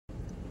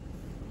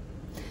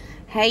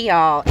Hey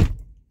y'all,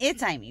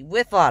 it's Amy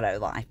with Lotto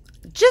Life.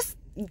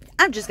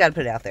 I've just got to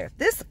put it out there.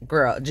 This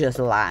girl just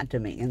lied to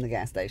me in the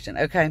gas station,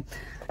 okay?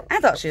 I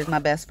thought she was my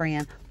best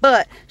friend,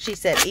 but she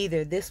said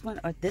either this one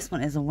or this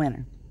one is a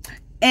winner.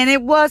 And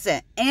it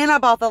wasn't. And I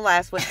bought the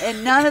last one,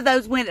 and none of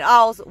those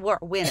win-it-alls were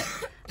winning.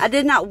 I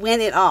did not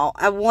win it all.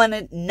 I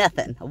wanted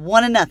nothing. I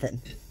wanted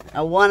nothing.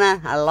 I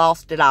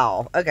lost it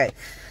all. Okay.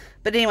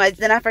 But anyways,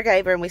 then I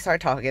forgave her and we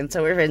started talking.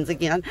 So we're friends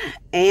again.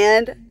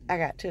 And I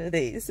got 2 of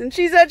these. And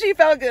she said she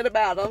felt good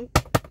about them.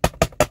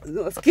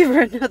 Let's give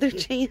her another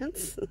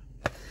chance.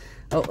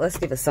 Oh, let's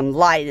give us some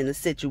light in the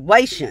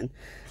situation.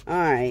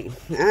 Alright.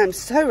 I'm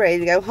so ready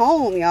to go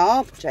home,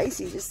 y'all.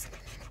 JC just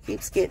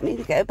keeps getting me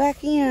to go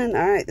back in.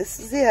 Alright, this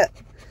is it.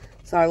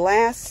 It's our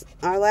last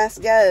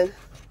go. This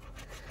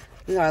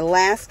is our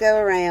last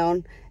go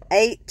around.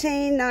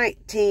 18,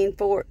 19,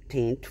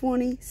 14,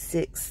 20,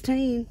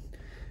 16.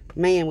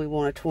 Man, we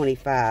want a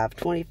 25.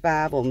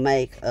 25 will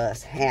make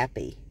us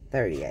happy.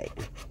 38.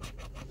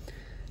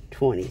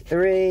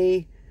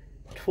 23.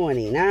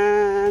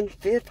 29.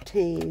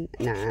 15.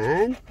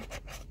 9.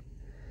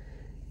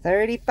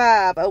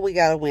 35. Oh, we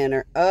got a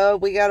winner. Oh,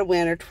 we got a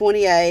winner.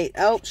 28.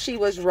 Oh, she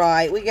was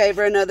right. We gave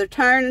her another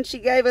turn and she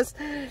got us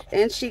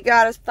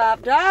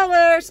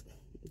 $5.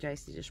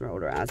 JC just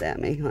rolled her eyes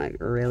at me. Like,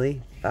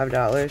 really?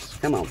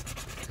 $5? Come on.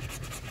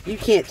 You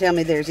can't tell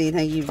me there's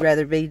anything you'd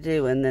rather be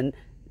doing than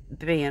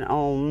being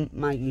on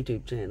my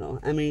YouTube channel.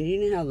 I mean,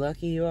 you know how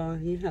lucky you are?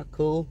 You know how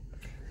cool?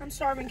 I'm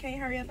starving. Can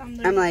you hurry up?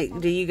 I'm like,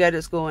 do you go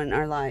to school and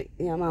are like,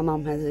 yeah, my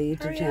mom has a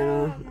YouTube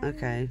channel.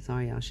 Okay,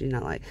 sorry, y'all. She's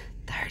not like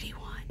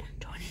 31,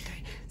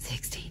 23,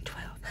 16,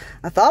 12.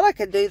 I thought I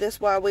could do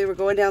this while we were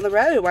going down the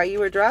road, while you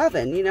were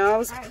driving. You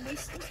know,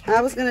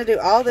 I was going to do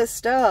all this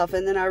stuff,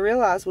 and then I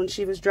realized when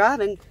she was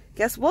driving,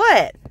 guess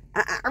what?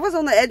 I was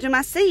on the edge of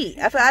my seat.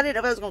 I didn't know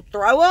if I was going to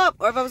throw up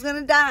or if I was going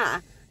to die.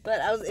 But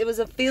it was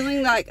a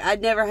feeling like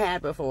I'd never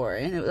had before,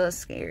 and it was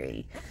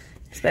scary.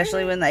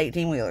 Especially when the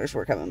 18-wheelers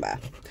were coming by.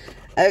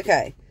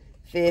 Okay.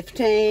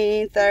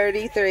 15,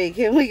 33.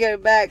 Can we go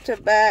back to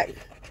back?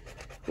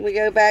 Can we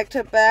go back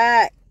to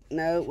back?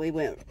 No, we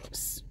went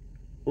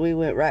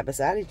right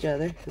beside each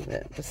other.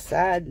 But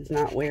beside is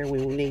not where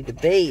we need to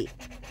be.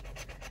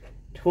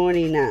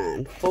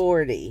 29,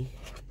 40.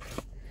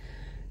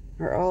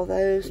 Are all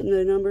those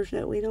the numbers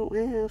that we don't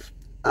have?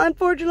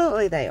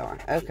 Unfortunately, they are.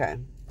 Okay.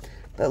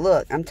 But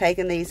look, I'm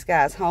taking these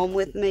guys home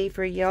with me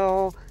for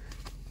y'all.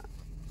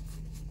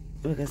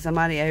 Because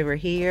somebody over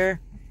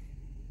here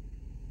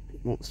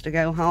wants to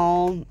go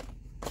home.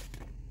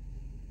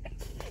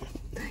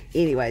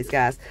 Anyways,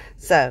 guys.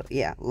 So,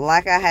 yeah.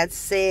 Like I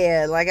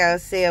said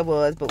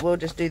was, but we'll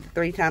just do the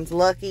 3 times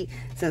lucky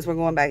since we're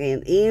going back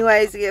in.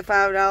 Anyways, to get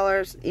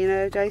 $5. You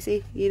know,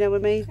 JC? You know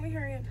what I mean? Can we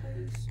hurry up,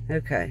 please?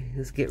 Okay.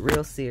 Let's get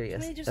real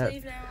serious. Can we just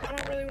leave now? I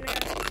don't really want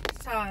to go.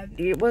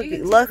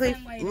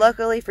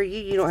 Luckily for you,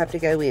 you don't have to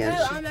go in.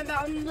 No,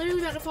 I'm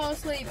literally about to fall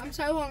asleep. I'm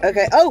so hungry.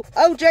 Okay. Oh,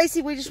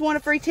 JC, we just want a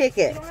free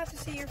ticket. You don't have to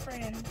see your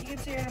friend. You can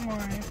see her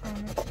tomorrow, I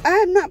promise.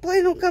 I'm not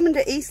planning on coming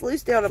to East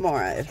Lucedale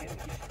tomorrow.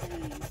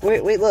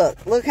 Wait,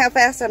 look how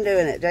fast I'm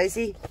doing it,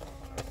 JC.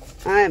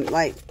 I'm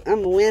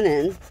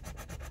winning.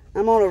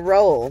 I'm on a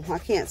roll. I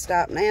can't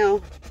stop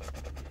now.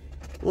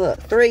 Look,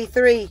 3.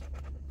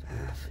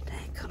 Oh,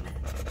 dang, come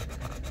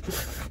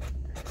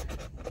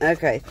in.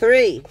 Okay,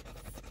 3.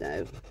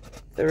 No,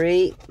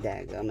 3.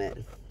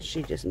 Dadgummit.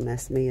 She just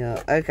messed me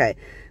up. Okay.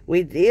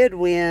 We did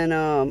win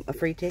a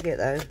free ticket,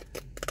 though.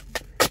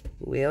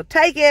 We'll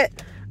take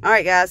it. All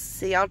right, guys.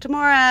 See y'all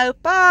tomorrow.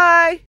 Bye.